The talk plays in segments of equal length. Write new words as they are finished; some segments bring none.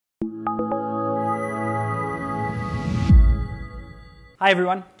Hi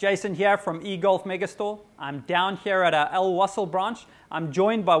everyone, Jason here from eGolf Megastore. I'm down here at our El Wasl branch. I'm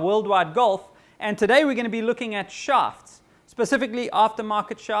joined by Worldwide Golf, and today we're going to be looking at shafts, specifically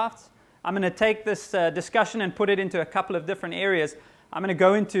aftermarket shafts. I'm going to take this discussion and put it into a couple of different areas. I'm going to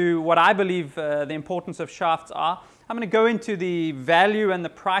go into what I believe the importance of shafts are. I'm going to go into the value and the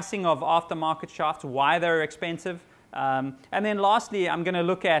pricing of aftermarket shafts, why they're expensive. And then lastly, I'm going to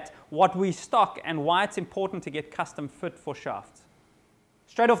look at what we stock and why it's important to get custom fit for shafts.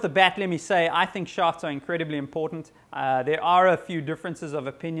 Straight off the bat, let me say, I think shafts are incredibly important. There are a few differences of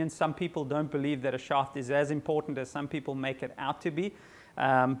opinion. Some people don't believe that a shaft is as important as some people make it out to be.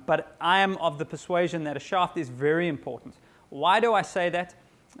 But I am of the persuasion that a shaft is very important. Why do I say that?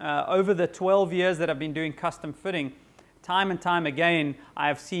 Over the 12 years that I've been doing custom fitting, time and time again, I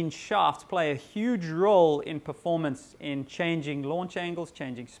have seen shafts play a huge role in performance, in changing launch angles,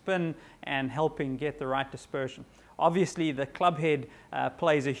 changing spin, and helping get the right dispersion. Obviously, the club head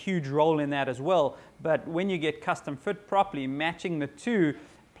plays a huge role in that as well, but when you get custom fit properly, matching the two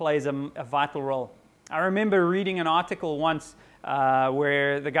plays a vital role. I remember reading an article once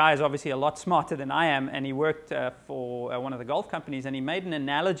where the guy is obviously a lot smarter than I am, and he worked for one of the golf companies, and he made an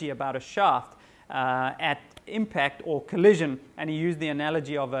analogy about a shaft at impact or collision, and he used the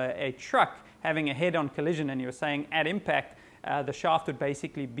analogy of a truck having a head-on collision, and he was saying at impact, the shaft would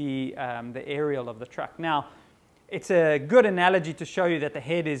basically be the aerial of the truck. Now, it's a good analogy to show you that the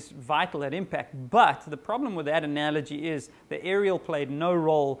head is vital at impact, but the problem with that analogy is the aerial played no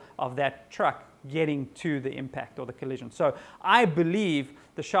role of that truck getting to the impact or the collision. So I believe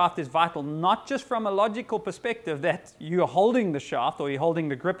the shaft is vital, not just from a logical perspective that you're holding the shaft or you're holding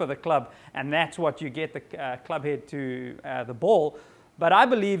the grip of the club and that's what you get the club head to the ball, but I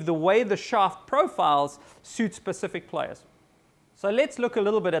believe the way the shaft profiles suits specific players. So let's look a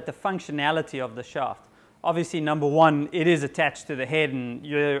little bit at the functionality of the shaft. Obviously, number one, it is attached to the head and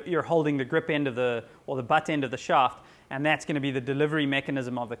you're holding the grip end of or the butt end of the shaft, and that's going to be the delivery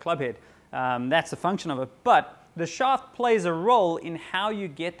mechanism of the club head. That's the function of it. But the shaft plays a role in how you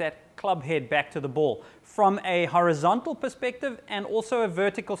get that club head back to the ball from a horizontal perspective and also a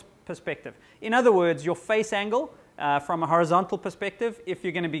vertical perspective. In other words, your face angle from a horizontal perspective, if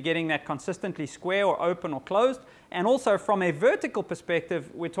you're going to be getting that consistently square or open or closed, and also from a vertical perspective,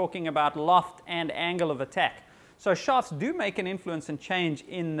 we're talking about loft and angle of attack. So shafts do make an influence and change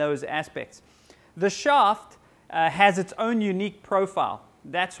in those aspects. The shaft has its own unique profile.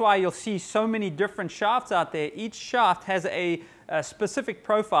 That's why you'll see so many different shafts out there. Each shaft has a specific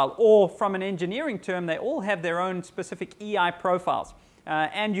profile, or from an engineering term, they all have their own specific EI profiles.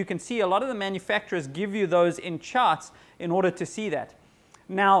 And you can see a lot of the manufacturers give you those in charts in order to see that.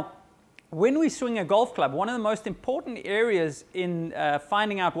 Now, when we swing a golf club, one of the most important areas in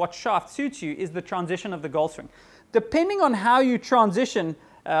finding out what shaft suits you is the transition of the golf swing. Depending on how you transition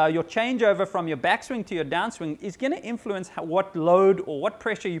your changeover from your backswing to your downswing is going to influence what load or what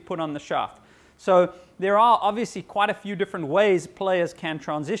pressure you put on the shaft. So there are obviously quite a few different ways players can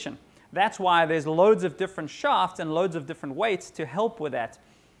transition. That's why there's loads of different shafts and loads of different weights to help with that.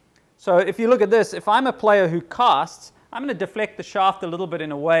 So if you look at this, if I'm a player who casts, I'm going to deflect the shaft a little bit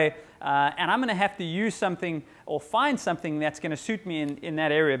in a way, and I'm going to have to use something or find something that's going to suit me in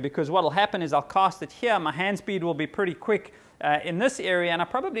that area, because what will happen is I'll cast it here, my hand speed will be pretty quick in this area, and I'm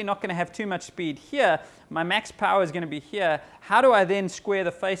probably not going to have too much speed here. My max power is going to be here. How do I then square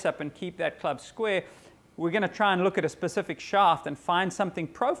the face up and keep that club square? We're going to try and look at a specific shaft and find something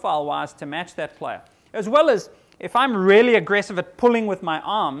profile-wise to match that player. As well as, if I'm really aggressive at pulling with my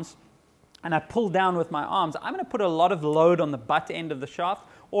arms, and I pull down with my arms, I'm going to put a lot of load on the butt end of the shaft.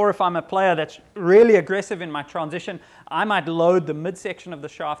 Or if I'm a player that's really aggressive in my transition, I might load the midsection of the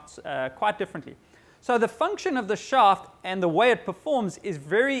shafts quite differently. So the function of the shaft and the way it performs is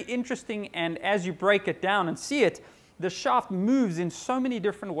very interesting, and as you break it down and see it, the shaft moves in so many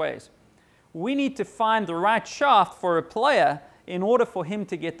different ways. We need to find the right shaft for a player in order for him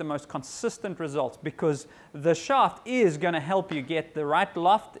to get the most consistent results, because the shaft is going to help you get the right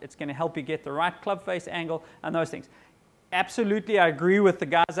loft, it's going to help you get the right club face angle and those things. Absolutely, I agree with the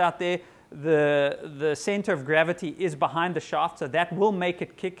guys out there. The center of gravity is behind the shaft, so that will make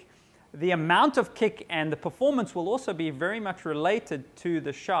it kick. The amount of kick and the performance will also be very much related to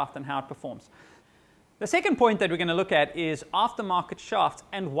the shaft and how it performs. The second point that we're going to look at is aftermarket shafts,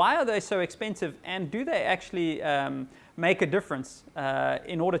 and why are they so expensive, and do they actually make a difference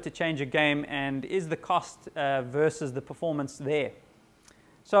in order to change a game, and is the cost versus the performance there?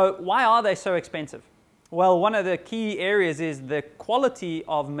 So why are they so expensive? Well, one of the key areas is the quality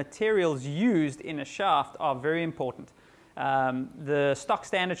of materials used in a shaft are very important. The stock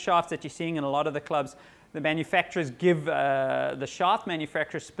standard shafts that you're seeing in a lot of the clubs, the manufacturers give the shaft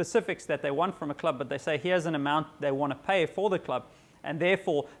manufacturers specifics that they want from a club, but they say here's an amount they want to pay for the club, and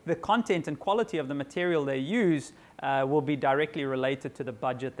therefore the content and quality of the material they use will be directly related to the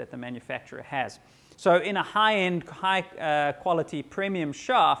budget that the manufacturer has. So in a high-end, high-quality premium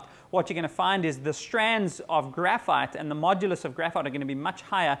shaft, what you're going to find is the strands of graphite and the modulus of graphite are going to be much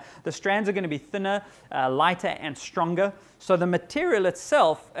higher. The strands are going to be thinner, lighter, and stronger. So the material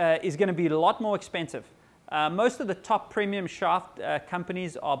itself is going to be a lot more expensive. Most of the top premium shaft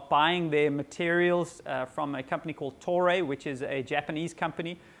companies are buying their materials from a company called Toray, which is a Japanese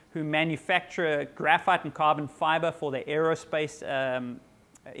company who manufacture graphite and carbon fiber for the aerospace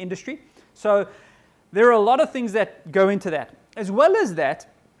industry. So there are a lot of things that go into that. As well as that,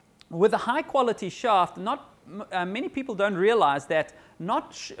 with a high quality shaft, many people don't realize that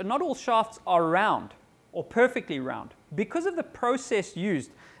not all shafts are round or perfectly round. Because of the process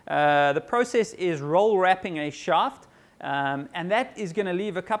used, the process is roll wrapping a shaft, and that is going to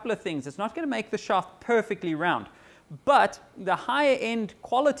leave a couple of things. It's not going to make the shaft perfectly round, but the higher end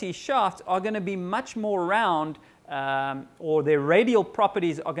quality shafts are going to be much more round, or their radial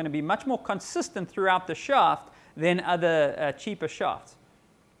properties are going to be much more consistent throughout the shaft than other cheaper shafts.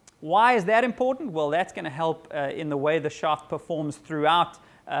 Why is that important? Well, that's going to help in the way the shaft performs throughout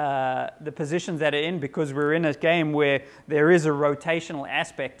the positions that are in, because we're in a game where there is a rotational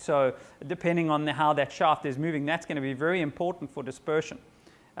aspect. So depending on how that shaft is moving, that's going to be very important for dispersion.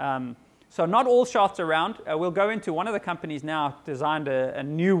 So not all shafts are round. We'll go into one of the companies now designed a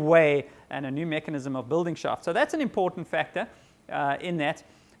new way and a new mechanism of building shafts. So that's an important factor in that,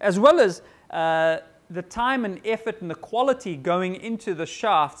 as well as the time and effort and the quality going into the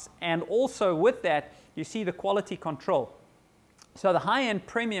shafts, and also with that you see the quality control. So the high-end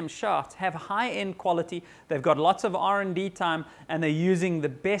premium shafts have high-end quality, they've got lots of R&D time, and they're using the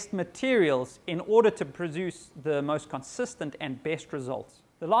best materials in order to produce the most consistent and best results.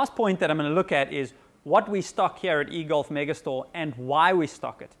 The last point that I'm going to look at is what we stock here at eGolf Megastore and why we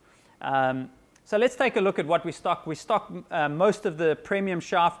stock it. So let's take a look at what we stock. We stock most of the premium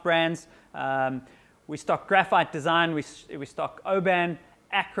shaft brands. We stock Graphite Design, we stock Oban,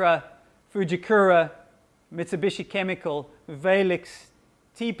 Accra, Fujikura, Mitsubishi Chemical, Valix,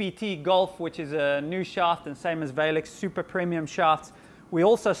 TPT Golf, which is a new shaft and same as Valix, super premium shafts. We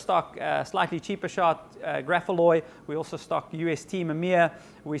also stock slightly cheaper shaft, Graphalloy. We also stock UST Mamiya.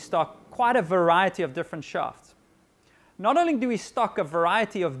 We stock quite a variety of different shafts. Not only do we stock a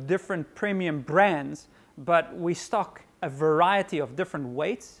variety of different premium brands, but we stock a variety of different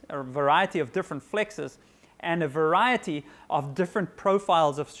weights, a variety of different flexes, and a variety of different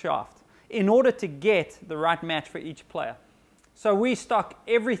profiles of shaft in order to get the right match for each player. So we stock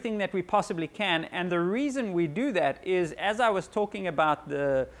everything that we possibly can, and the reason we do that is, as I was talking about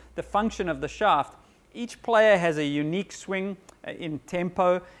the function of the shaft, each player has a unique swing in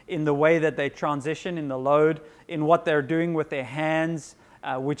tempo, in the way that they transition in the load, in what they're doing with their hands,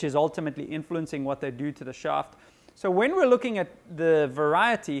 which is ultimately influencing what they do to the shaft. So when we're looking at the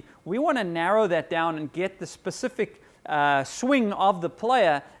variety, we want to narrow that down and get the specific swing of the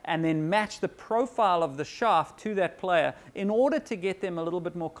player and then match the profile of the shaft to that player in order to get them a little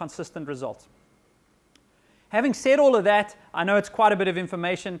bit more consistent results. Having said all of that, I know it's quite a bit of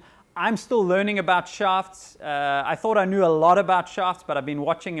information. I'm still learning about shafts. I thought I knew a lot about shafts, but I've been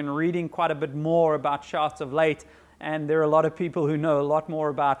watching and reading quite a bit more about shafts of late. And there are a lot of people who know a lot more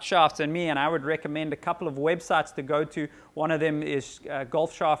about shafts than me, and I would recommend a couple of websites to go to. One of them is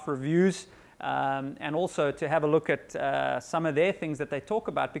Golf Shaft Reviews, and also to have a look at some of their things that they talk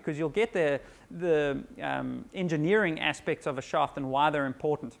about, because you'll get the engineering aspects of a shaft and why they're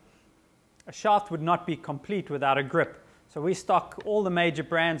important. A shaft would not be complete without a grip. So we stock all the major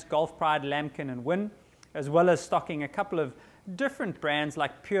brands, Golf Pride, Lamkin, and Win, as well as stocking a couple of different brands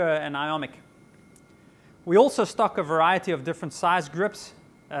like Pure and Iomic. We also stock a variety of different size grips,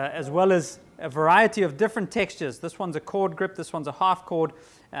 as well as a variety of different textures. This one's a cord grip, this one's a half cord,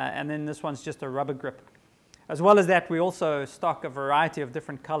 and then this one's just a rubber grip. As well as that, we also stock a variety of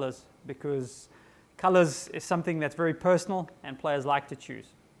different colors, because colors is something that's very personal and players like to choose.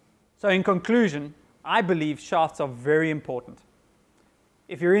 So in conclusion, I believe shafts are very important.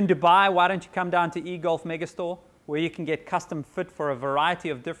 If you're in Dubai, why don't you come down to eGolf Megastore, where you can get custom fit for a variety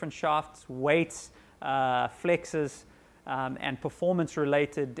of different shafts, weights, flexes, and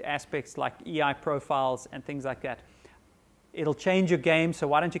performance-related aspects like EI profiles and things like that. It'll change your game, so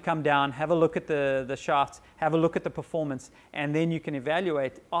why don't you come down, have a look at the shafts, have a look at the performance, and then you can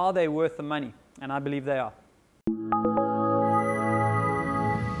evaluate, are they worth the money? And I believe they are.